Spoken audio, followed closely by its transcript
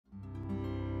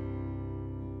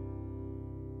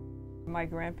My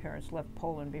grandparents left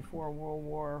Poland before World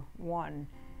War I,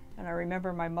 and I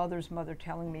remember my mother's mother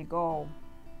telling me, go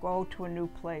to a new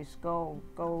place,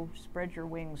 go spread your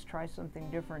wings, try something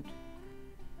different.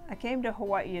 I came to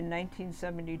Hawaii in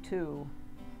 1972,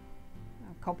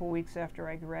 a couple weeks after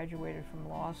I graduated from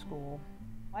law school.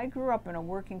 I grew up in a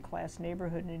working class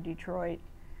neighborhood in Detroit.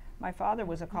 My father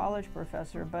was a college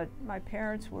professor, but my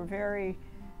parents were very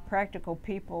practical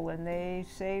people, and they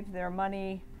saved their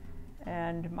money,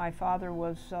 and my father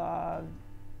was a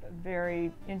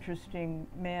very interesting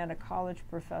man, a college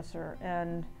professor,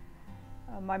 and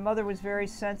my mother was very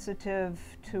sensitive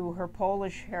to her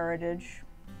Polish heritage,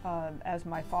 as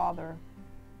my father.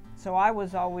 So I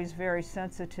was always very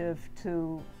sensitive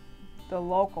to the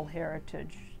local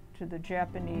heritage, to the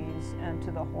Japanese and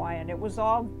to the Hawaiian. It was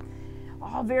all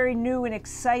very new and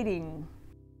exciting.